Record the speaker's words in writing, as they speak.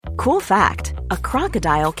Cool fact, a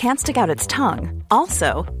crocodile can't stick out its tongue.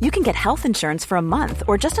 Also, you can get health insurance for a month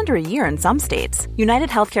or just under a year in some states. United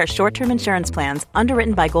Healthcare short-term insurance plans,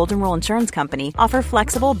 underwritten by Golden Rule Insurance Company, offer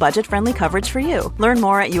flexible, budget-friendly coverage for you. Learn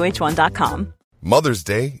more at uh1.com. Mother's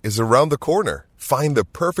Day is around the corner. Find the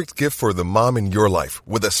perfect gift for the mom in your life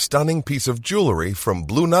with a stunning piece of jewelry from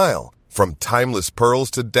Blue Nile. From timeless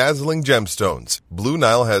pearls to dazzling gemstones, Blue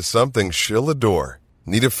Nile has something she'll adore.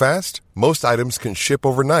 Need it fast? Most items can ship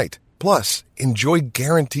overnight. Plus, enjoy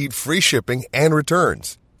guaranteed free shipping and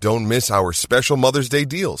returns. Don't miss our special Mother's Day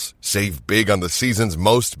deals. Save big on the season's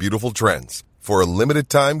most beautiful trends. For a limited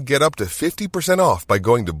time, get up to 50% off by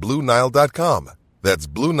going to BlueNile.com. That's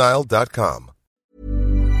BlueNile.com.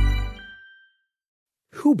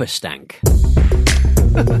 Hoobastank.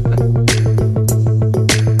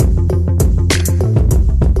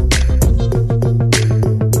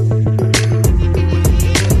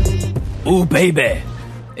 Ooh, baby.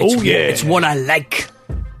 It's what I like.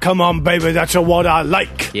 Come on, baby, that's what I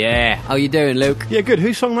like. Yeah. How you doing, Luke? Yeah, good.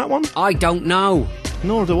 Who sung that one? I don't know.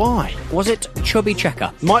 Nor do I. Was it Chubby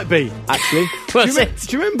Checker? Might be, actually. Was do it?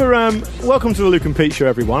 Do you remember, welcome to the Luke and Pete Show,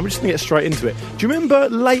 everyone. We're just going to get straight into it. Do you remember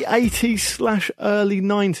late 80s / early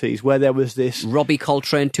 90s where there was this... Robbie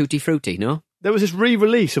Coltrane Tutti Frutti, no? There was this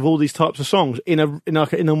re-release of all these types of songs in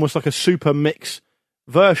almost like a super mix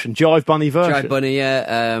version, Jive Bunny version. Jive Bunny,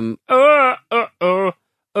 yeah.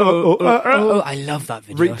 I love that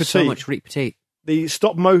video Reet so Petite. much. Reet Petite. The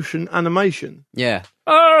stop motion animation. Yeah.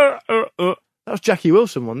 That was Jackie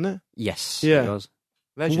Wilson, wasn't it? Yes. Yeah. It was.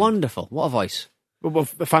 Legend. Wonderful. What a voice. Well,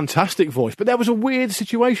 a fantastic voice. But there was a weird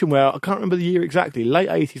situation where, I can't remember the year exactly, late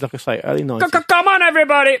 80s, like I say, early 90s. Come on,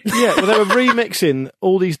 everybody! Yeah, well, they were remixing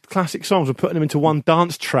all these classic songs and putting them into one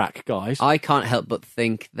dance track, guys. I can't help but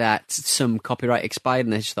think that some copyright expired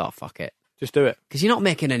and they just thought, fuck it. Just do it. Because you're not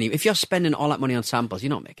making any... If you're spending all that money on samples,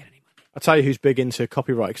 you're not making any money. I'll tell you who's big into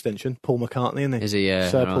copyright extension. Paul McCartney, isn't he? Is he?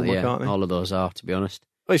 Sir Paul McCartney. All of those are, to be honest.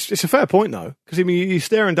 Well, it's a fair point, though, because, I mean, you're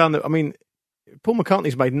staring down the... I mean, Paul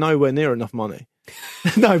McCartney's made nowhere near enough money.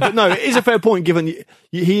 No, it is a fair point, given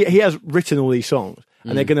he has written all these songs,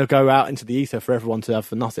 and they're going to go out into the ether for everyone to have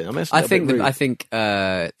for nothing. I mean, I think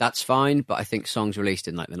that's fine, but I think songs released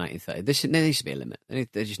in like the 1930s, there needs to be a limit.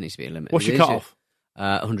 There just needs to be a limit. What's your cut-off?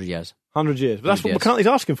 100 years. 100 years. But that's 100 what years.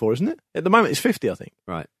 McCartney's asking for, isn't it? At the moment, it's 50, I think.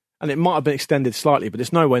 Right. And it might have been extended slightly, but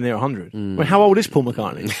it's nowhere near 100. I mean, how old is Paul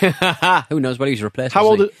McCartney? Who knows? Well, he's replaced. How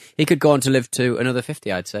old? He could go on to live to another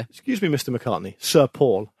 50, I'd say. Excuse me, Mr. McCartney. Sir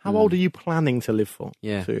Paul, how old are you planning to live for?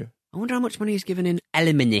 Yeah. To? I wonder how much money he's given in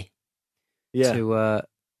alimony Yeah.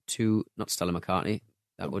 to not Stella McCartney.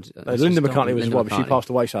 That would Linda McCartney was well, but she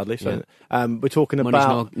passed away sadly. So we're talking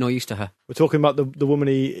about no use to her. We're talking about the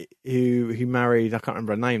woman who married. I can't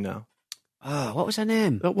remember her name now. Oh, what was her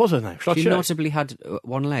name? What was her name? Should She I check? notably had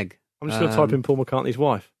one leg. I'm just going to type in Paul McCartney's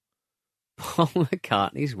wife. Paul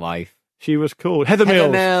McCartney's wife. She was called Heather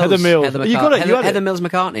Mills. Heather Mills. You got it. Heather Mills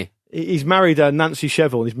McCartney. He's married Nancy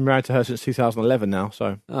Sheville, and he's been married to her since 2011 now.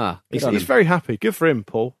 So he's very happy. Good for him,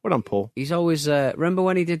 Paul. Well done, Paul. He's always remember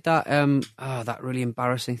when he did that that really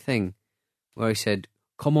embarrassing thing where he said,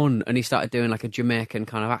 "Come on," and he started doing like a Jamaican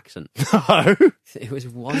kind of accent. No, it was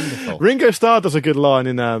wonderful. Ringo Starr does a good line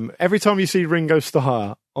in every time you see Ringo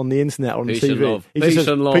Starr on the internet or on Peace TV. and love. He Peace just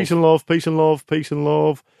says, and love. Peace and love. Peace and love. Peace and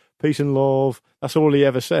love. Peace and love. That's all he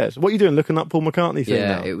ever says. What are you doing? Looking up Paul McCartney thing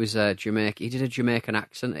now? It was Jamaica. He did a Jamaican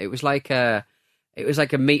accent. It was like a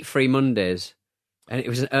Meat Free Mondays, and it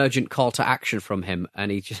was an urgent call to action from him.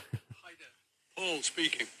 And he just Hi there, Paul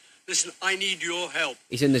speaking. Listen, I need your help.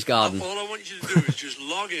 he's in this garden. All I want you to do is just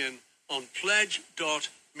log in on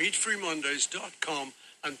pledge.meatfreemondays.com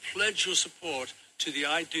and pledge your support to the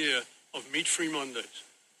idea of Meat Free Mondays.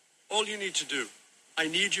 All you need to do, I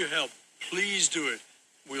need your help. Please do it.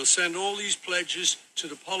 We'll send all these pledges to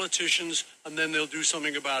the politicians and then they'll do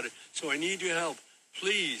something about it. So I need your help.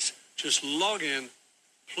 Please just log in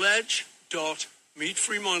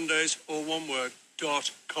pledge.meatfreemondays or one word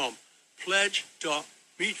 .com.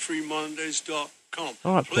 Pledge.meatfreemondays.com.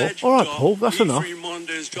 All right, Paul. All right, Paul. That's enough.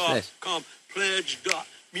 Pledge.meatfreemondays.com.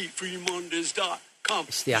 Pledge.meatfreemondays.com.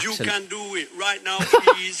 It's the You accent. can do it right now,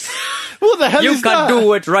 please. What the hell You is can that?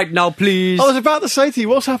 do it right now, please. I was about to say to you,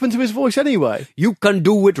 what's happened to his voice anyway? You can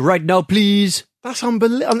do it right now, please. That's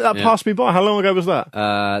unbelievable. That passed me by. How long ago was that?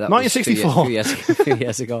 That 1964. Was a few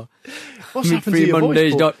years ago. What's happened to your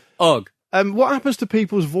voice, Paul? Meatfreemondays.org. What happens to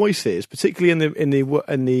people's voices, particularly in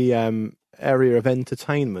the area of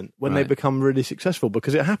entertainment, when they Right. become really successful?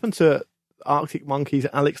 Because it happened to Arctic Monkeys'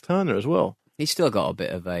 Alex Turner as well. He's still got a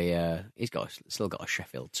bit of a. Still got a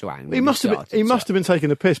Sheffield twang. He must have been taking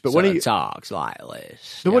the piss, but when he talks like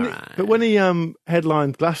this. but when he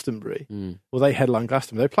headlined Glastonbury, well, they headlined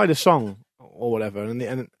Glastonbury. They played a song or whatever,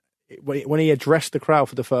 and when he addressed the crowd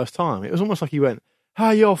for the first time, it was almost like he went,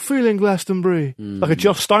 "How you're feeling, Glastonbury?" Like a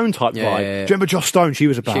Joss Stone type vibe. Yeah. Do you remember Joss Stone? She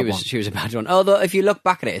was a bad one. She was a bad one. Although if you look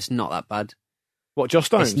back at it, it's not that bad. What, Joss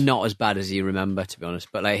Stone? It's not as bad as you remember, to be honest.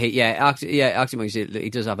 But like, Arctic Monkeys, he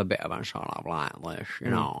does have a bit of a sort of like this, you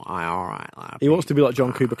know. All right. He wants to be like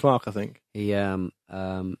John Cooper Clarke, I think. They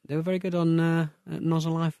were very good on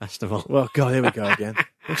Nozzle Live Festival. Well, God, here we go again.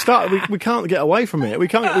 We can't get away from it. We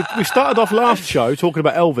started off last show talking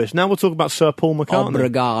about Elvis. Now we'll talk about Sir Paul McCartney.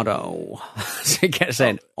 Obrigado. So you get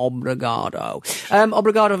saying obrigado.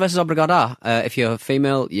 Obrigado versus obrigada. If you're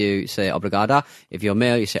female, you say obrigada. If you're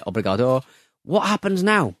male, you say obrigado. What happens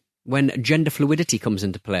now when gender fluidity comes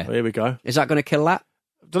into play? Well, here we go. Is that going to kill that?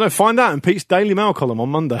 Don't know. Find out in Pete's Daily Mail column on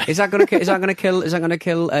Monday. Is that going to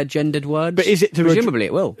kill gendered words? But is it to presumably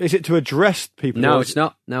it will? Is it to address people? No, it's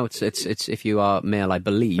not. No, it's if you are male, I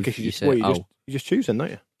believe. Okay, you just choose then,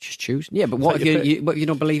 don't you? Just choose. Yeah, but what if you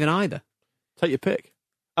don't believe in either? Take your pick.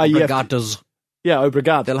 Obrigados. Yeah,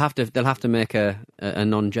 obrigado. They'll have to make a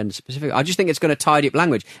non-gender specific. I just think it's going to tidy up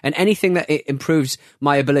language, and anything that it improves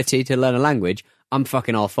my ability to learn a language, I'm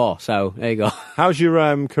fucking all for. So there you go. How's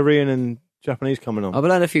your Korean and Japanese coming on? I've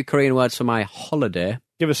learned a few Korean words for my holiday.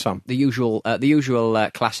 Give us some. The usual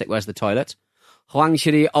classic. Where's the toilet?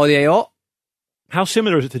 Hwangshiri odeo. How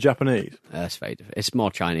similar is it to Japanese? It's very different. It's more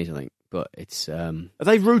Chinese, I think, but it's. Are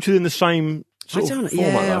they rooted in the same sort of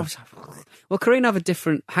format? Well, Korean have a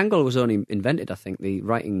different. Hangul was only invented, I think, the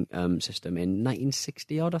writing system in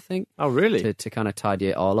 1960 odd, I think. Oh, really? To kind of tidy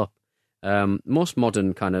it all up. Most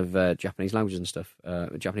modern kind of Japanese languages and stuff,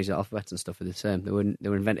 Japanese alphabets and stuff are the same. They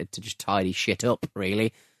were invented to just tidy shit up,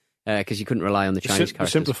 really, because you couldn't rely on the Chinese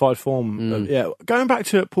characters. Simplified form. Going back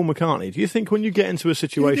to Paul McCartney, do you think when you get into a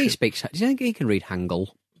situation, do you think he can read Hangul?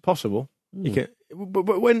 Possible. You can,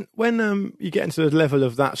 but when you get into the level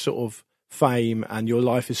of that sort of fame and your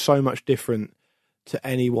life is so much different to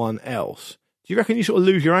anyone else, do you reckon you sort of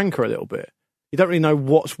lose your anchor a little bit? You don't really know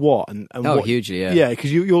what's what, and hugely, yeah. Yeah,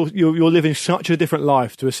 because you're living such a different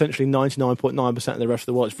life to essentially 99.9% of the rest of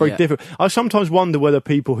the world. It's very different. I sometimes wonder whether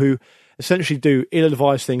people who essentially do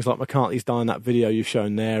ill-advised things like McCartney's done in that video you've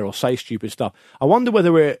shown there, or say stupid stuff, I wonder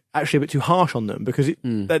whether we're actually a bit too harsh on them, because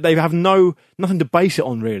they have nothing to base it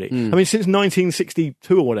on, really. I mean, since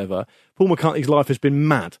 1962 or whatever, Paul McCartney's life has been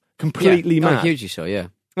mad, completely mad. Hugely so, yeah.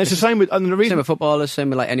 And it's the same with same with footballers, same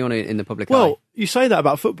with like anyone in the public eye. Well, you say that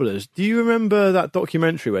about footballers. Do you remember that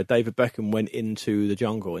documentary where David Beckham went into the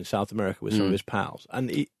jungle in South America with some of his pals? And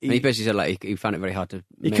he basically said like he found it very hard to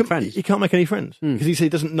make friends. He can't make any friends because he said he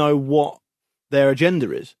doesn't know what their agenda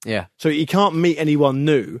is. Yeah. So he can't meet anyone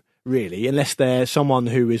new, really, unless they're someone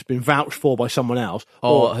who has been vouched for by someone else.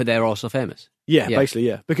 Or they're also famous. Yeah, basically,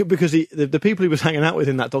 yeah. Because the people he was hanging out with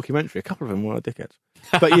in that documentary, a couple of them were dickheads.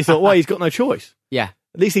 But you thought, well, he's got no choice. Yeah.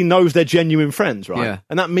 At least he knows they're genuine friends, right? Yeah.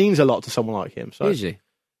 And that means a lot to someone like him. So usually.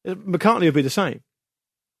 McCartney would be the same.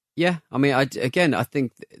 Yeah, I mean, I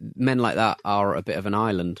think men like that are a bit of an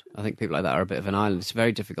island. I think people like that are a bit of an island. It's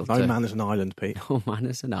very difficult No man is an island, Pete. No man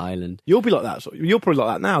is an island. You'll be like that. You're probably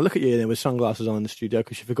like that now. Look at you there with sunglasses on in the studio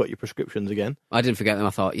because you forgot your prescriptions again. I didn't forget them. I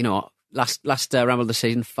thought, you know what? Last ramble of the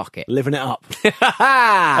season, fuck it. Living it up.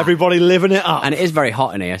 Everybody living it up. And it is very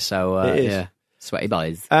hot in here, so it is. Yeah. Sweaty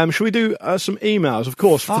boys. Should we do some emails? Of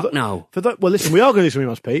course. No. Well, listen, we are going to do some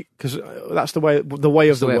emails, Pete, because that's the way of the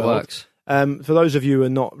world. It works. For those of you who are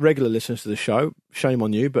not regular listeners to the show, shame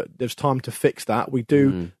on you, but there's time to fix that. We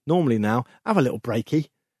do normally now have a little break,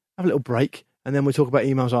 and then we talk about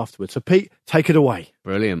emails afterwards. So, Pete, take it away.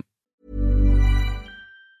 Brilliant.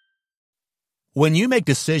 When you make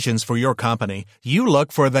decisions for your company, you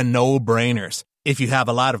look for the no-brainers. If you have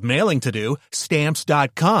a lot of mailing to do,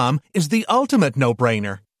 Stamps.com is the ultimate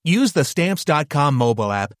no-brainer. Use the Stamps.com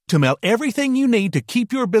mobile app to mail everything you need to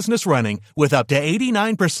keep your business running with up to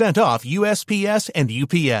 89% off USPS and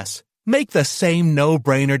UPS. Make the same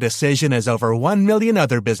no-brainer decision as over 1 million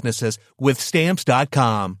other businesses with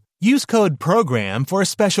Stamps.com. Use code PROGRAM for a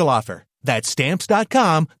special offer. That's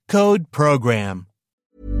Stamps.com, code PROGRAM.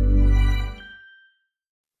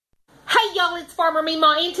 Hey y'all, it's Farmer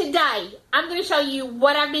Mima, and today I'm going to show you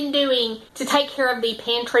what I've been doing to take care of the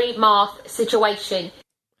pantry moth situation.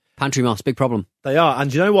 Pantry moths, big problem. They are,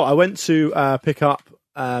 and you know what? I went to pick up,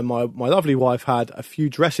 my lovely wife had a few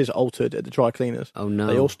dresses altered at the dry cleaners. Oh no.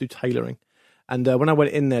 They also do tailoring. And when I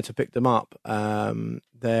went in there to pick them up,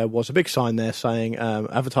 there was a big sign there saying,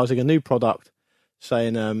 advertising a new product,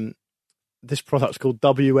 saying this product's called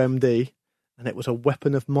WMD, and it was a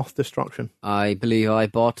weapon of moth destruction. I believe I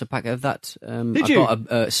bought a pack of that. Did I you? bought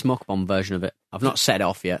a smoke bomb version of it. I've not set it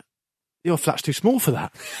off yet. Your flat's too small for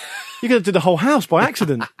that. You're going to do the whole house by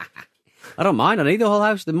accident. I don't mind. I need the whole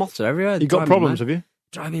house. The moths are everywhere. You got problems, have you?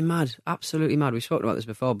 Drive me mad. Absolutely mad. We've spoken about this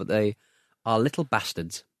before, but they are little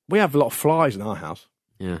bastards. We have a lot of flies in our house.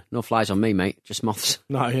 Yeah, no flies on me, mate. Just moths.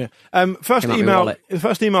 No, yeah. Came out my wallet. The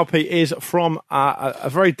first email, Pete, is from a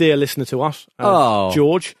very dear listener to us,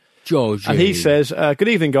 George. George. And he says, good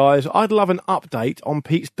evening, guys. I'd love an update on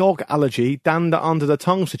Pete's dog allergy, dander under the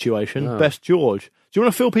tongue situation. Best, George. Do you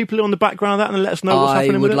want to fill people in on the background of that and let us know what's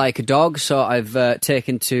happening I with would it? like a dog, so I've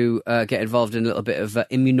taken to get involved in a little bit of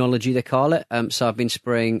immunology, they call it. So I've been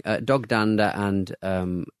spraying dog dander and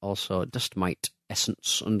also dust mite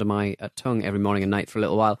essence under my tongue every morning and night for a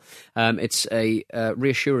little while. It's a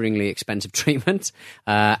reassuringly expensive treatment.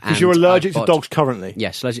 Because you're allergic to dogs currently?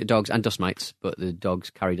 Yes, allergic to dogs and dust mites, but the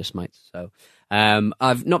dogs carry dust mites. So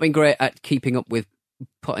I've not been great at keeping up with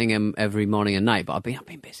putting them every morning and night, but I've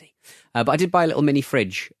been busy. But I did buy a little mini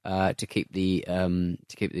fridge to keep the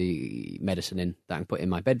medicine in that I can put in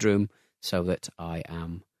my bedroom, so that I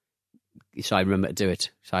remember to do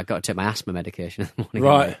it. So I got to take my asthma medication in the morning,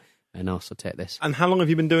 right, and also take this. And how long have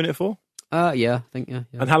you been doing it for? Yeah, I think yeah.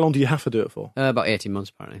 And how long do you have to do it for? About 18 months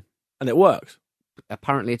apparently. And it works.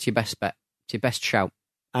 Apparently, it's your best bet. It's your best shout.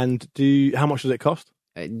 And how much does it cost?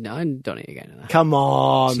 No, I don't need to get into that. Come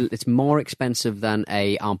on. It's more expensive than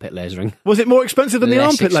a armpit lasering. Was it more expensive than the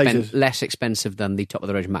armpit lasers? Less expensive than the top of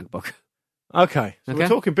the range MacBook. Okay. So we're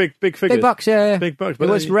talking big figures. Big bucks, yeah. Big bucks. But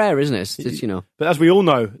it's rare, isn't it? It's, you know. But as we all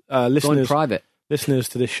know, Going private. listeners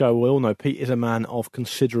to this show will all know Pete is a man of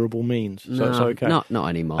considerable means. So it's okay. Not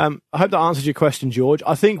anymore. I hope that answers your question, George.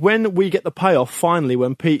 I think when we get the payoff, finally,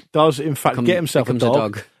 when Pete does, in fact, get himself a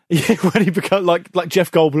dog. Yeah, when he becomes like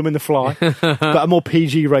Jeff Goldblum in The Fly, but a more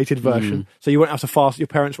PG-rated version. So you won't have to your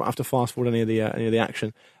parents won't have to fast forward any of the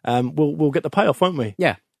action. We'll get the payoff, won't we?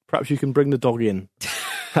 Yeah. Perhaps you can bring the dog in.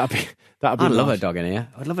 That'd be I'd nice. love a dog in here.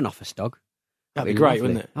 I'd love an office dog. That'd be great,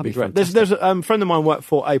 wouldn't it? That'd be great. fantastic. There's a friend of mine worked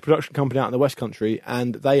for a production company out in the West Country,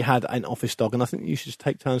 and they had an office dog, and I think you should just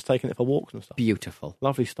take turns taking it for walks and stuff. Beautiful.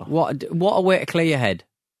 Lovely stuff. What a way to clear your head.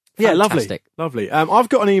 Yeah, Fantastic. lovely. I've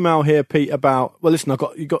got an email here, Pete, about. Well, listen,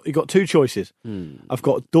 you got two choices. I've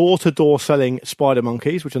got door-to-door selling spider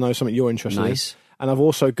monkeys, which I know is something you're interested in. And I've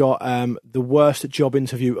also got the worst job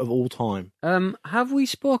interview of all time. Have we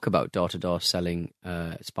spoke about door-to-door selling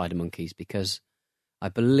spider monkeys? Because I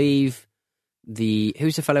believe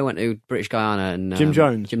who's the fellow who went to British Guyana and Jim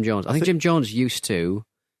Jones. Jim Jones. I think Jim Jones used to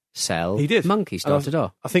He did. monkeys door to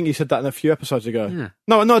door. I think you said that in a few episodes ago. Yeah.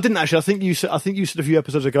 No, I didn't actually. I think you said a few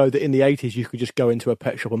episodes ago that in the 80s you could just go into a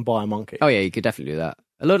pet shop and buy a monkey. Oh yeah, you could definitely do that.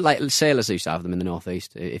 A lot like sailors used to have them in the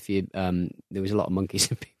northeast. If you there was a lot of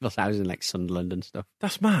monkeys in people's houses in like Sunderland and stuff.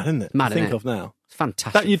 That's mad, isn't it? Mad, to think isn't it? of now. It's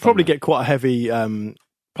fantastic. You'd probably get quite a heavy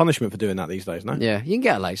punishment for doing that these days, no? Yeah, you can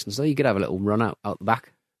get a license though. You could have a little run out the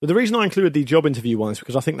back. But the reason I included the job interview one is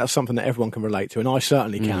because I think that's something that everyone can relate to, and I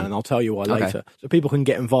certainly can, and I'll tell you why later. So people can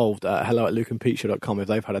get involved at hello@lukeandpeteshow.com if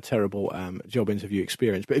they've had a terrible job interview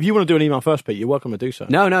experience. But if you want to do an email first, Pete, you're welcome to do so.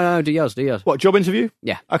 No, do yours. What, job interview?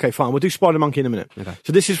 Yeah. Okay, fine. We'll do Spider Monkey in a minute. Okay.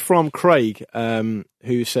 So this is from Craig,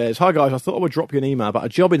 who says, "Hi guys, I thought I would drop you an email about a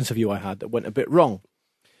job interview I had that went a bit wrong.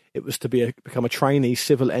 It was to become a trainee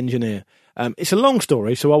civil engineer. It's a long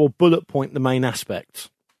story, so I will bullet point the main aspects.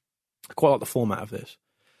 I quite like the format of this.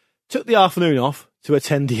 Took the afternoon off to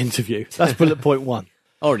attend the interview. That's bullet point 1.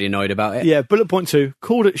 Already annoyed about it. Yeah, bullet point 2,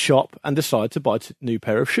 called at shop and decided to buy a new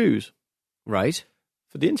pair of shoes. Right.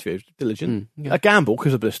 For the interview, diligent. Yeah. A gamble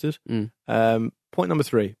because of blisters. Point number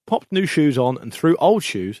 3, popped new shoes on and threw old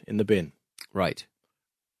shoes in the bin. Right.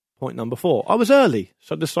 Point number 4, I was early,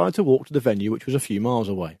 so I decided to walk to the venue, which was a few miles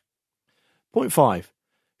away. Point 5,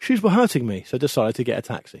 shoes were hurting me, so decided to get a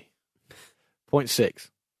taxi. Point 6,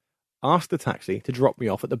 asked the taxi to drop me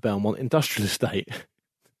off at the Belmont Industrial Estate.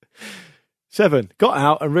 7, got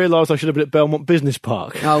out and realised I should have been at Belmont Business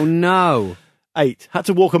Park. Oh no. 8, had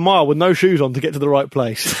to walk a mile with no shoes on to get to the right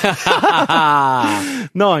place.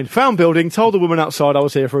 9, found building, told the woman outside I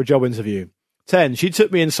was here for a job interview. 10, she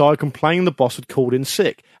took me inside complaining the boss had called in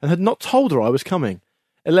sick and had not told her I was coming.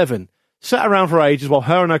 11, sat around for ages while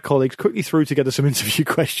her and her colleagues quickly threw together some interview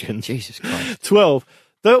questions. Jesus Christ. 12,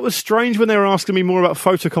 though it was strange when they were asking me more about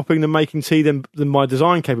photocopying and making tea than my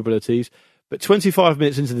design capabilities, but 25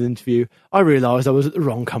 minutes into the interview, I realised I was at the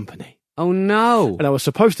wrong company. Oh no. And I was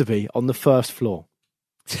supposed to be on the first floor.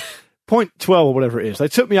 Point 12 or whatever it is. They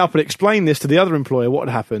took me up and explained this to the other employer, what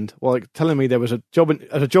had happened, while telling me there was a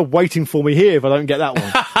job waiting for me here if I don't get that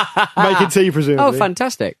one. Making tea, presumably. Oh,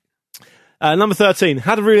 fantastic. Number 13,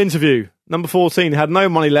 had a real interview. Number 14, had no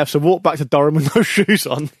money left, so walked back to Durham with no shoes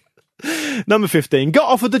on. Number 15, got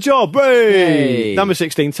offered the job. Hey! Number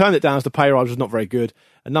 16, turned it down as the pay rise was not very good.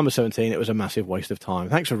 And number 17, it was a massive waste of time.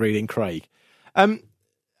 Thanks for reading, Craig. Have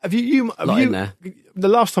you in there. The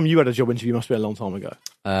last time you had a job interview must have been a long time ago.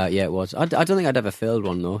 Yeah, it was. I don't think I'd ever failed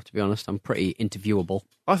one, though, to be honest. I'm pretty interviewable.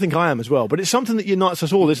 I think I am as well. But it's something that unites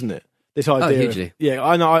us all, isn't it? This idea. Oh, hugely. Yeah,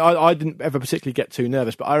 I know. I didn't ever particularly get too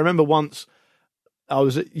nervous. But I remember once I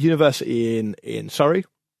was at university in Surrey.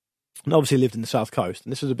 And obviously lived in the South Coast.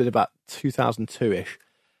 And this was a bit about 2002-ish.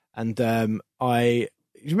 And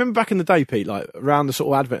you remember back in the day, Pete, like around the sort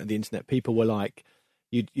of advent of the internet, people were like,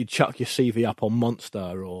 you'd chuck your CV up on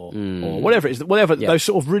Monster or whatever it is, those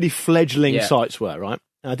sort of really fledgling sites were, right?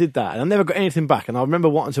 And I did that, and I never got anything back. And I remember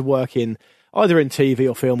wanting to work in either in TV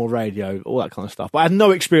or film or radio, all that kind of stuff. But I had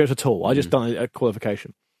no experience at all. I just done a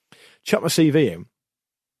qualification. Chucked my CV in,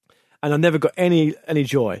 and I never got any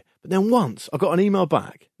joy. But then once I got an email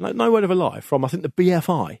back, like no word of a lie, from I think the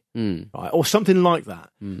BFI, right, or something like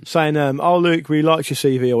that, saying, "Oh, Luke, we liked your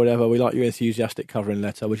CV or whatever. We like your enthusiastic covering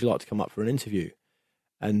letter. Would you like to come up for an interview?"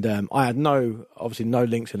 And I had obviously no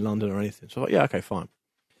links in London or anything. So I thought, yeah, okay, fine.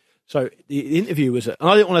 So the interview was, and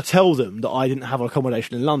I didn't want to tell them that I didn't have an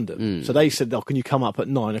accommodation in London. So they said, "Oh, can you come up at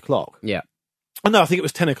 9 o'clock?" Yeah. And no, I think it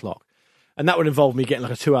was 10 o'clock. And that would involve me getting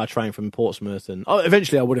like a 2-hour train from Portsmouth. And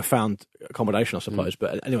eventually I would have found accommodation, I suppose.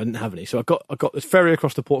 But anyway, I didn't have any. So I got this ferry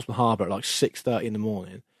across to Portsmouth Harbour at like 6:30 in the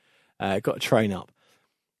morning. Got a train up.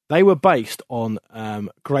 They were based on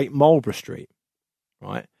Great Marlborough Street,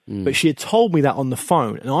 right? But she had told me that on the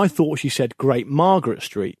phone, and I thought she said Great Margaret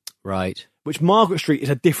Street. Right. Which Margaret Street is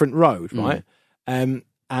a different road, right? And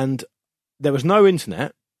there was no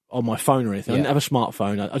internet on my phone or anything. I didn't have a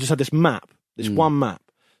smartphone. I just had this map, one map.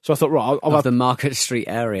 So I thought, right, I'll have the Market Street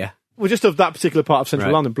area. Well, just of that particular part of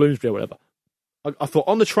central London, Bloomsbury or whatever. I thought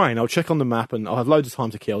on the train, I'll check on the map and I'll have loads of time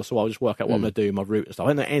to kill, so I'll just work out what I'm going to do, my route and stuff. I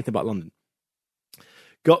didn't know anything about London.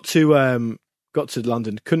 Got to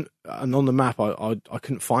London, and on the map I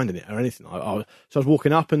couldn't find it or anything. So I was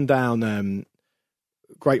walking up and down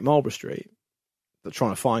Great Marlborough Street,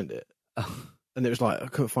 trying to find it, and it was like I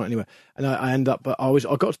couldn't find it anywhere. And I ended up, but I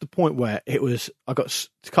got to the point where to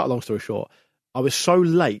cut a long story short, I was so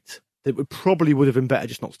late that it probably would have been better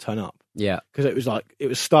just not to turn up. Yeah, because it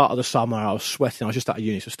was start of the summer. I was sweating. I was just out of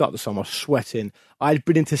uni, so start of the summer. I was sweating. I'd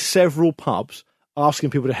been into several pubs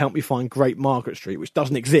asking people to help me find Great Margaret Street, which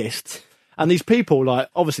doesn't exist. And these people, like,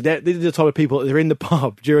 obviously, they're the type of people that they're in the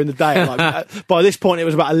pub during the day. Like, by this point, it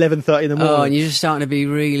was about 11:30 in the morning. Oh, and you're just starting to be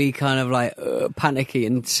really kind of like panicky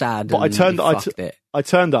and sad. But I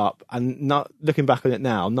turned up, and looking back on it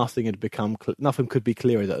now, nothing could be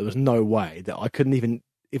clearer that there was no way that I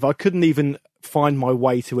couldn't even find my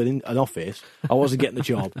way to an office, I wasn't getting the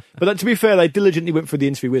job. But to be fair, they diligently went through the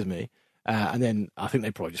interview with me. And then I think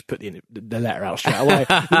they probably just put the letter out straight away.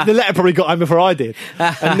 The letter probably got home before I did.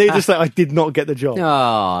 And needless to say, I did not get the job.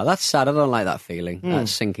 Oh, that's sad. I don't like that feeling. That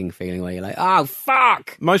sinking feeling where you're like, oh,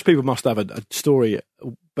 fuck. Most people must have a story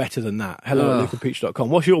better than that.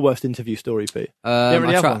 Hello@lukeandpeach.com. What's your worst interview story, Pete? I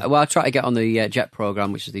tried to get on the JET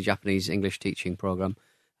programme, which is the Japanese English teaching programme,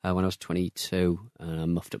 when I was 22. And I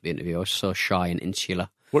muffed up the interview. I was so shy and insular.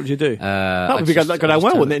 What did you do? That would go down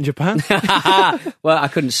well, wouldn't it, in Japan? Well, I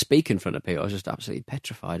couldn't speak in front of people. I was just absolutely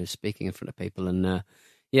petrified of speaking in front of people. And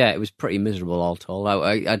it was pretty miserable, all told.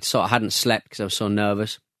 I sort of hadn't slept because I was so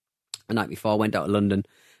nervous. The night before, I went out to London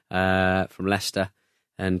from Leicester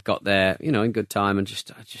and got there, in good time, and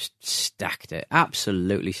I just stacked it.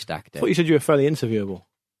 Absolutely stacked it. I thought you said you were fairly interviewable.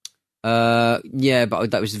 Yeah,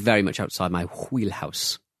 but that was very much outside my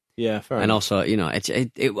wheelhouse. Yeah, fair enough. And also,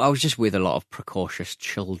 I was just with a lot of precocious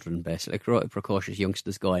children, basically, precocious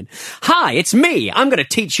youngsters going, "Hi, it's me. I'm going to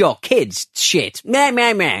teach your kids shit." Man.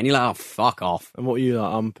 And you're like, "Oh, fuck off." And what were you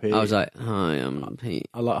like? I'm Pete. I was like, "Hi, I'm Pete."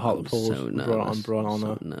 I like Hartlepool. So nervous. I'm Brian.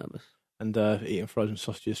 So nervous. And eating frozen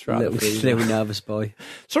sausages throughout the freezer. Little nervous boy.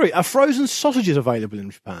 Sorry, are frozen sausages available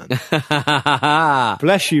in Japan?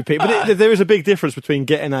 Bless you, Pete. But there is a big difference between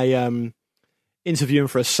getting a interviewing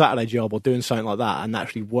for a Saturday job or doing something like that and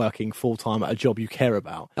actually working full-time at a job you care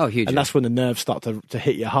about. Oh, huge. And that's when the nerves start to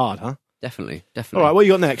hit you hard, huh? Definitely. All right, what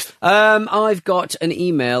you got next? I've got an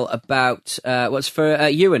email about what's for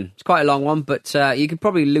Ewan. It's quite a long one, but you could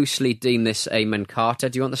probably loosely deem this Amen Carter.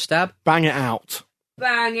 Do you want the stab? Bang it out.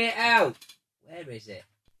 Bang it out. Where is it?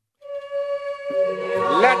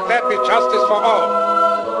 Let there be justice for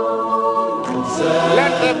all.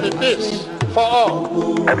 Let there be peace for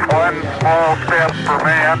all. It's one small step for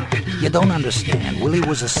man. You don't understand. Willie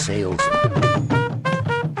was a salesman.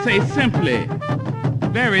 Say simply,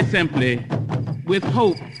 very simply, with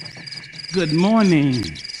hope, good morning.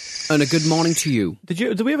 And a good morning to you.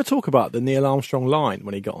 Did we ever talk about the Neil Armstrong line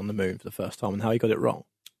when he got on the moon for the first time and how he got it wrong?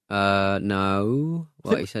 No.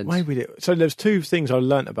 What he said? Maybe we did. So there's two things I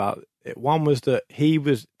learnt about it. One was that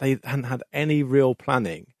they hadn't had any real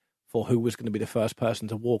planning for who was going to be the first person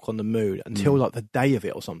to walk on the moon until like the day of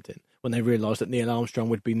it or something, when they realised that Neil Armstrong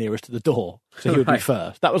would be nearest to the door, so he would be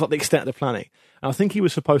first. That was like the extent of the planning. And I think he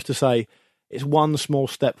was supposed to say, it's one small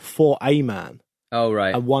step for a man. Oh,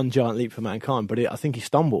 right. And one giant leap for mankind. But I think he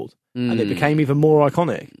stumbled, and it became even more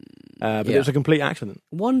iconic. But it was a complete accident.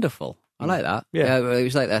 Wonderful. I like that. Yeah. It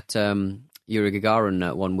was like that Yuri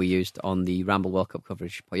Gagarin one we used on the Ramble World Cup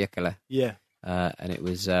coverage, Poyekele. Yeah. And it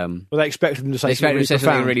was... well, they expected him to say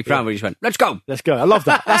something really profound, but he just went, let's go! Let's go. I love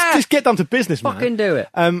that. Let's just get down to business, man. Fucking do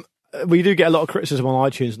it. We do get a lot of criticism on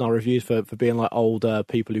iTunes and our reviews for being like older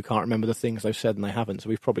people who can't remember the things they've said and they haven't. So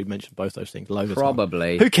we've probably mentioned both those things loads of times.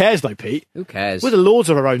 Probably. Who cares though, Pete? Who cares? We're the lords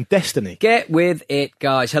of our own destiny. Get with it,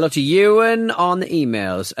 guys. Hello to Ewan on the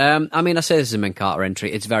emails. I say this is a Min Carter entry.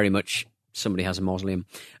 It's very much somebody has a mausoleum.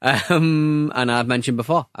 And I've mentioned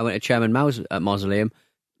before, I went to Chairman Mao's mausoleum.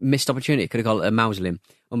 Missed opportunity. Could have called it a mausoleum.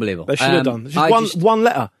 Unbelievable. They should have done. Just one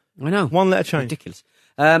letter. I know. One letter change. Ridiculous.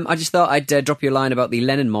 I just thought I'd drop you a line about the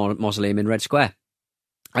Lenin Mausoleum in Red Square.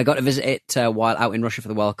 I got to visit it while out in Russia for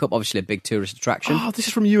the World Cup. Obviously a big tourist attraction. Oh, this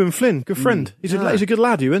is from Ewan Flynn. Good friend. He's a good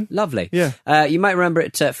lad, Ewan. Lovely. Yeah. You might remember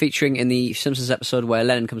it featuring in the Simpsons episode where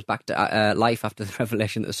Lenin comes back to life after the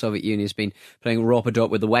revelation that the Soviet Union has been playing rope-a-dope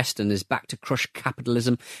with the West and is back to crush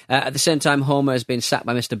capitalism. At the same time, Homer has been sacked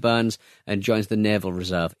by Mr. Burns and joins the Naval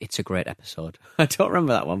Reserve. It's a great episode. I don't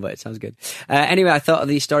remember that one, but it sounds good. Anyway, I thought of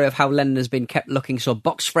the story of how Lenin has been kept looking so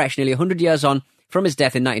box fresh nearly 100 years on from his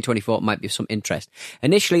death in 1924 might be of some interest.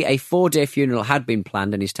 Initially, a 4-day funeral had been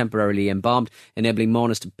planned and he's temporarily embalmed, enabling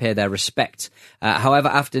mourners to pay their respects. However,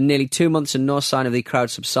 after nearly 2 months and no sign of the crowd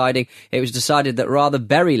subsiding, it was decided that rather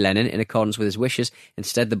bury Lenin in accordance with his wishes,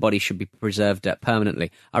 instead the body should be preserved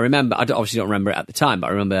permanently. I obviously don't remember it at the time, but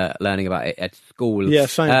I remember learning about it at school. Yeah,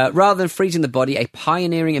 same. Rather than freezing the body, a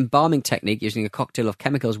pioneering embalming technique using a cocktail of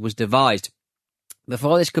chemicals was devised.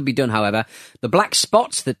 Before this could be done, however, the black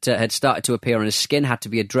spots that had started to appear on his skin had to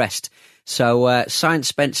be addressed. So science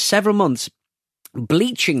spent several months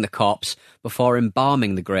bleaching the corpse before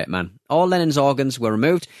embalming the great man. All Lenin's organs were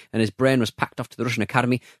removed and his brain was packed off to the Russian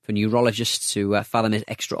Academy for neurologists to fathom his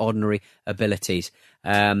extraordinary abilities.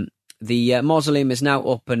 The mausoleum is now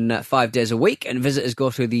open 5 days a week and visitors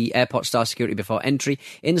go through the airport star security before entry.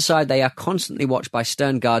 Inside, they are constantly watched by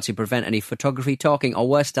stern guards who prevent any photography, talking, or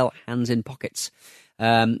worse still, hands in pockets.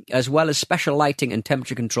 As well as special lighting and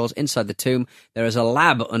temperature controls inside the tomb, there is a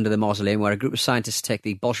lab under the mausoleum where a group of scientists take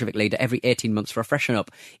the Bolshevik leader every 18 months for a freshen up,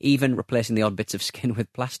 even replacing the odd bits of skin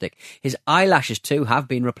with plastic. His eyelashes, too, have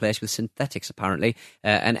been replaced with synthetics, apparently.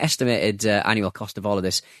 An estimated annual cost of all of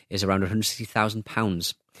this is around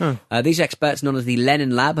 £160,000. These experts, known as the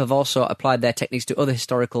Lenin Lab, have also applied their techniques to other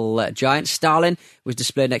historical giants. Stalin was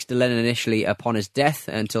displayed next to Lenin initially upon his death,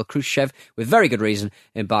 until Khrushchev, with very good reason,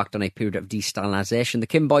 embarked on a period of de-Stalinisation. The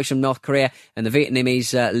Kim Boys from North Korea and the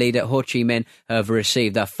Vietnamese leader Ho Chi Minh have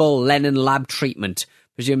received their full Lenin Lab treatment.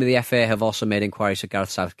 Presumably the FA have also made inquiries for Gareth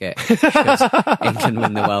Southgate should England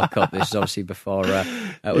win the World Cup. This is obviously before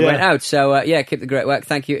we went out. So, keep the great work.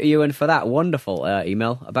 Thank you, Ewan, for that wonderful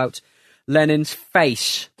email about Lenin's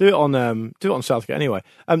face. Do it on Southgate anyway.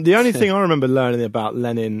 The only thing I remember learning about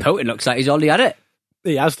Lenin... Putin looks like he's already had it.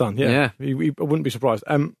 He has done, yeah. I wouldn't be surprised.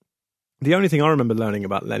 The only thing I remember learning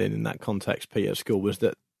about Lenin in that context, Pete, at school, was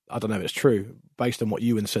that, I don't know if it's true, based on what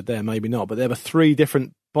Ewan said there, maybe not, but there were 3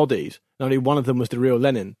 different bodies, and only one of them was the real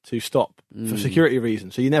Lenin to stop for security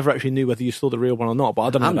reasons. So you never actually knew whether you saw the real one or not, but I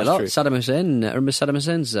don't know if that's true. Saddam Hussein, remember Saddam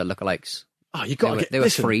Hussein's lookalikes? Oh, you got to They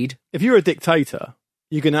were freed. If you're a dictator,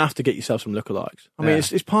 you're going to have to get yourself some lookalikes. I mean,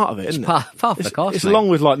 it's part of it, isn't it? Part of the course, It's along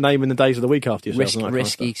with like naming the days of the week after yourself.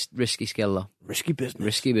 Risky skill, though. Risky business.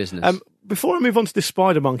 Risky business. Before I move on to this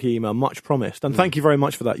Spider Monkey email, much promised, and thank you very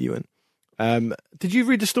much for that, Ewan. Did you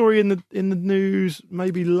read the story in the news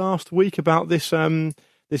maybe last week about this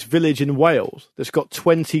this village in Wales that's got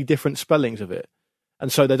 20 different spellings of it,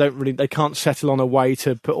 and so they can't settle on a way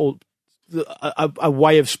to put a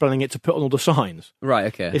way of spelling it to put on all the signs. Right.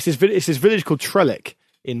 Okay. It's this village called Trellick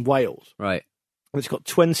in Wales. Right. And it's got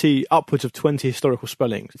upwards of 20 historical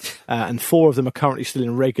spellings, and 4 of them are currently still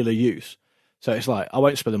in regular use. So it's like, I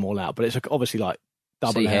won't spell them all out, but it's obviously like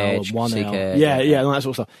double L and 1 L. Yeah, and that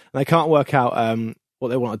sort of stuff. And they can't work out what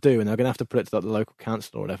they want to do, and they're going to have to put it to the local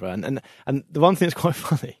council or whatever. And the one thing that's quite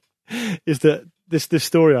funny is that this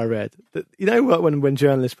story I read. That, you know what, when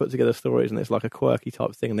journalists put together stories and it's like a quirky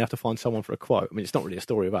type thing and they have to find someone for a quote. I mean, it's not really a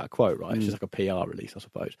story about a quote, right? It's just like a PR release, I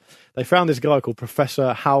suppose. They found this guy called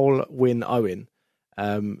Professor Howell Wynne Owen,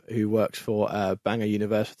 who works for Bangor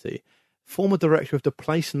University, former director of the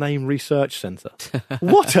Place Name Research Centre.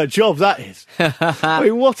 What a job that is. I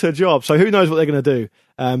mean, what a job. So who knows what they're going to do.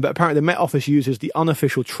 But apparently the Met Office uses the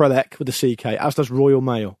unofficial Trelec with the CK, as does Royal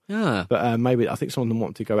Mail. Ah. But maybe, I think some of them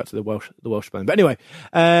want to go back to the Welsh spelling. But anyway,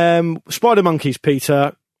 Spider Monkeys,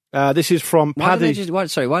 Peter. This is from Paddy. Why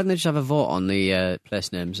didn't they just have a vote on the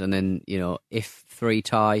place names and then, if 3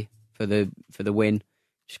 tie for the win,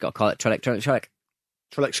 just got to call it Trelec.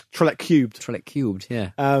 Trelec cubed. Trelec cubed,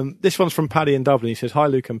 yeah. This one's from Paddy in Dublin. He says, "Hi,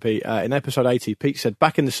 Luke and Pete. In episode 80, Pete said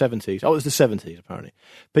back in the 70s, it was the 70s apparently,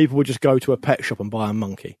 people would just go to a pet shop and buy a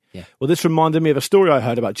monkey. Yeah. Well, this reminded me of a story I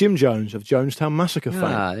heard about Jim Jones of Jonestown Massacre fame.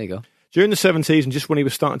 Ah, there you go. During the 70s and just when he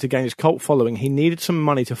was starting to gain his cult following, he needed some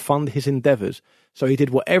money to fund his endeavours. So he did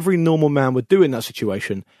what every normal man would do in that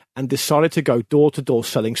situation and decided to go door to door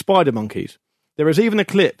selling spider monkeys. There is even a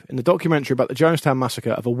clip in the documentary about the Jonestown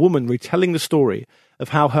Massacre of a woman retelling the story of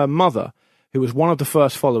how her mother, who was one of the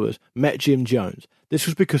first followers, met Jim Jones. This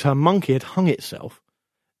was because her monkey had hung itself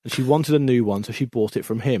and she wanted a new one, so she bought it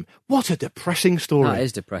from him. What a depressing story. That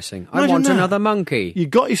is depressing. Imagine I want that. another monkey. You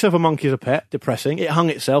got yourself a monkey as a pet, depressing. It hung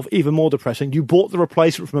itself, even more depressing. You bought the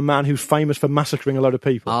replacement from a man who's famous for massacring a load of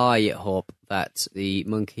people. I hope that the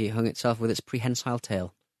monkey hung itself with its prehensile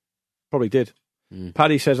tail. Probably did.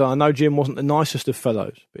 Paddy says, I know Jim wasn't the nicest of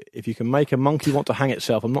fellows, but if you can make a monkey want to hang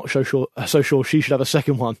itself, I'm not so sure she should have a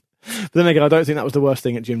second one. But then again, I don't think that was the worst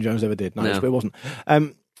thing that Jim Jones ever did. No. It wasn't.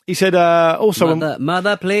 He said, also...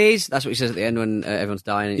 Mother, please. That's what he says at the end when everyone's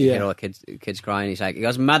dying and you hear all the kids crying. He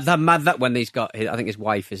goes, mother, when he's got... I think his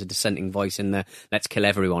wife is a dissenting voice in the let's kill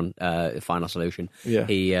everyone final solution.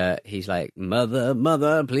 Yeah. He's like,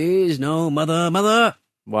 mother, please, no, mother.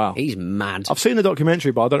 Wow. He's mad. I've seen the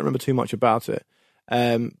documentary, but I don't remember too much about it.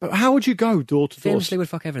 But how would you go door to door? Famously would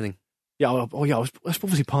fuck everything. Yeah, that's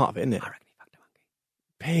obviously part of it, isn't it? I reckon he fucked a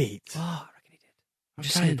monkey. Pete. Oh, I reckon he did. I'm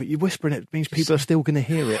just saying, but you're whispering it means people are still going to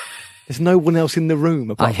hear it. There's no one else in the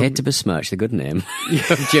room. I hate to besmirch the good name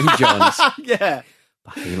of Jim Jones. Yeah.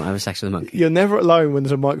 But you might have sex with a monkey. You're never alone when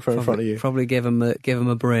there's a microphone in front of you. Probably give him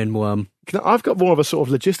a brain worm. I've got more of a sort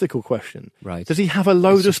of logistical question. Right. Does he have a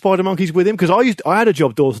load of spider monkeys with him? Because I had a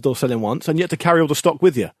job door to door selling once, and you had to carry all the stock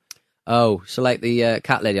with you. Oh, so like the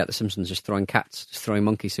cat lady at The Simpsons, just throwing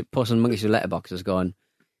monkeys, posting monkeys through letterboxes, going,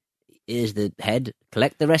 "Here's the head,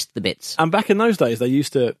 collect the rest of the bits." And back in those days,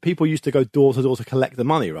 people used to go door to door to collect the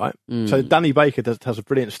money, right? So Danny Baker tells a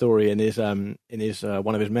brilliant story in his one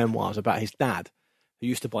of his memoirs about his dad, who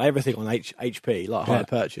used to buy everything on HP, like hire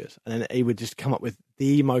purchase, and then he would just come up with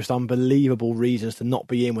the most unbelievable reasons to not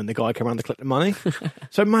be in when the guy came around to collect the money.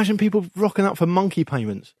 So imagine people rocking up for monkey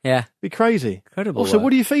payments. Yeah. It'd be crazy. Incredible. Also, work. what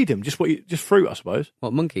do you feed him? Just fruit, I suppose.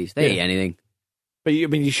 What, monkeys? They eat anything. But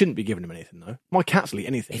you shouldn't be giving them anything, though. My cats will eat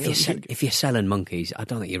anything. If you're selling monkeys, I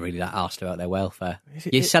don't think you're really that arsed about their welfare.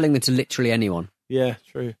 You're selling them to literally anyone. Yeah,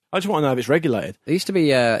 true. I just want to know if it's regulated. There used to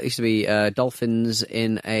be dolphins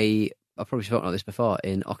in a... I've probably spoken about this before.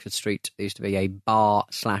 In Oxford Street, there used to be a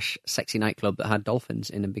bar/sexy nightclub that had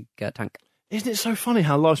dolphins in a big tank. Isn't it so funny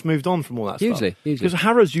how life's moved on from all that stuff? Hugely. Because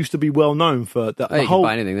Harrods used to be well known for the you whole... could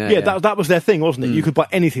buy anything there. Yeah, that was their thing, wasn't it? You could buy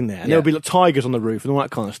anything there. And there would be like tigers on the roof and all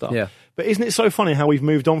that kind of stuff. Yeah. But isn't it so funny how we've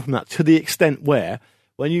moved on from that to the extent where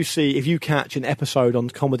when you see... If you catch an episode on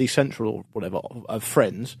Comedy Central or whatever of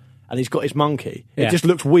Friends... and he's got his monkey, it just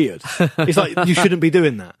looks weird. It's like, you shouldn't be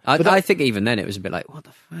doing that. I think even then it was a bit like, what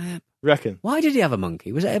the fuck? Reckon? Why did he have a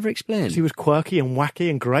monkey? Was it ever explained? He was quirky and wacky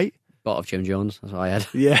and great. Bought off Jim Jones, that's what I had.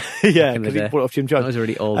 Yeah, because he bought it off Jim Jones. That was a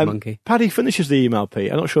really old monkey. Paddy finishes the email, Pete.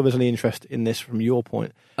 I'm not sure there's any interest in this from your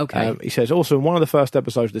point. Okay. He says, also, in one of the first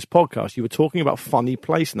episodes of this podcast, you were talking about funny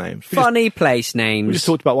place names. Place names. We just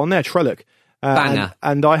talked about one there, Trelec. Banger.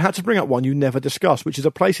 And I had to bring up one you never discussed, which is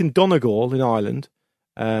a place in Donegal in Ireland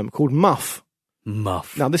called Muff.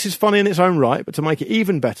 Muff. Now, this is funny in its own right, but to make it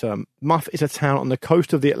even better, Muff is a town on the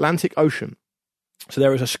coast of the Atlantic Ocean. So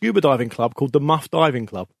there is a scuba diving club called the Muff Diving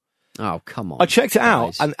Club. Oh, come on. I checked it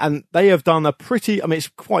out, and they have done a pretty... I mean, it's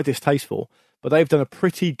quite distasteful, but they've done a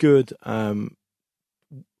pretty good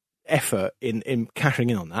effort in cashing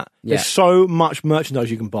in on that. Yeah. There's so much merchandise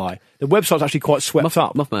you can buy. The website's actually quite swept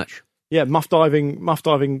up. Muff merch. Yeah, Muff diving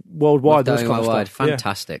worldwide. Muff diving worldwide.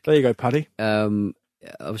 Fantastic. Yeah. There you go, Paddy.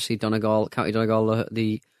 Obviously, Donegal, County Donegal,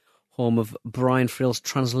 the home of Brian Frill's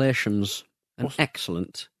translations.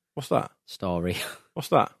 Excellent. What's that? Story. What's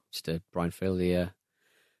that? Just Brian Frill, the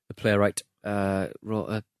playwright, wrote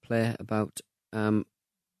a play about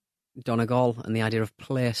Donegal and the idea of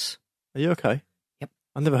place. Are you okay? Yep.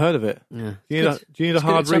 I've never heard of it. Yeah. Do you need a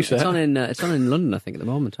hard reset? It's on in London, I think, at the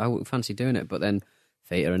moment. I wouldn't fancy doing it, but then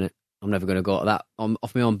theatre in it. I'm never going to go to that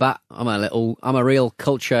off my own bat. I'm a real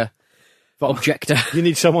culture objector. You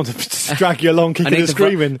need someone to drag you along, kicking and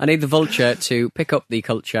screaming. I need the vulture to pick up the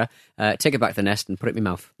culture, take it back to the nest, and put it in my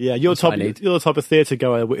mouth. Yeah, you're the type of theatre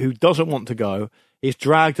goer who doesn't want to go, is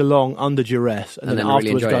dragged along under duress, and then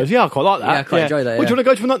afterwards really goes, "Yeah, I quite like that. Yeah, I quite enjoy that. Would you want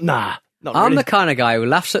to go to? Nah, not I'm really. the kind of guy who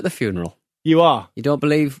laughs at the funeral. You are. You don't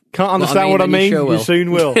believe? Can't understand what I mean? Sure you soon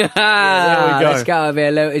will. Yeah, there we go. Let's go over here,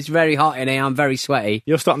 Lou. It's very hot in here. I'm very swety.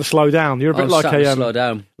 You're starting to slow down. You're a bit like slow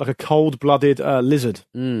down, like a cold-blooded lizard,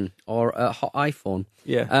 or a hot iPhone.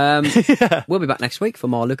 Yeah. We'll be back next week for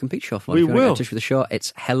more Luke and Pete Show fun. We if you want to will. get in touch with the show,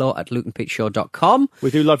 it's hello@lukeandpeteshow.com. We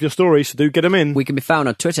do love your stories, so do get them in. We can be found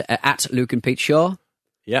on Twitter at Luke and Pete Show.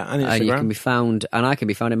 Yeah, and Instagram. You can be found, and I can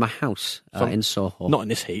be found in my house in Soho. Not in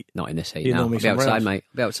this heat. Not in this heat. You No, know me I'll be outside, else. mate.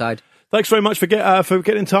 I'll be outside. Thanks very much for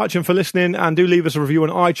getting in touch and for listening, and do leave us a review on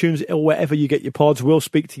iTunes or wherever you get your pods. We'll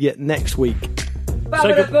speak to you next week.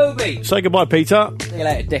 Say goodbye, Peter. See you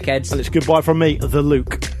later, dickheads. And it's goodbye from me, the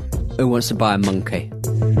Luke. Who wants to buy a monkey?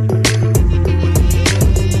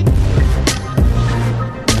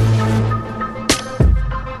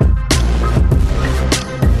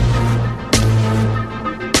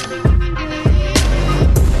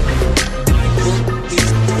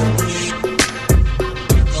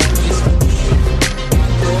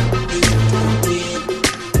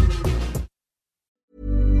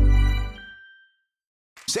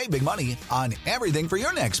 Save big money on everything for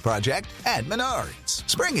your next project at Menards.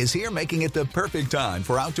 Spring is here, making it the perfect time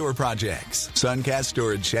for outdoor projects. Suncast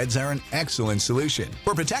storage sheds are an excellent solution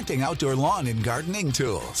for protecting outdoor lawn and gardening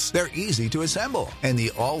tools. They're easy to assemble, and the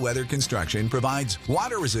all-weather construction provides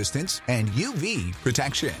water resistance and UV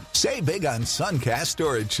protection. Save big on Suncast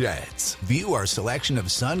storage sheds. View our selection of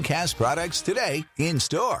Suncast products today in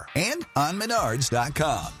store and on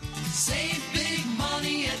Menards.com. Save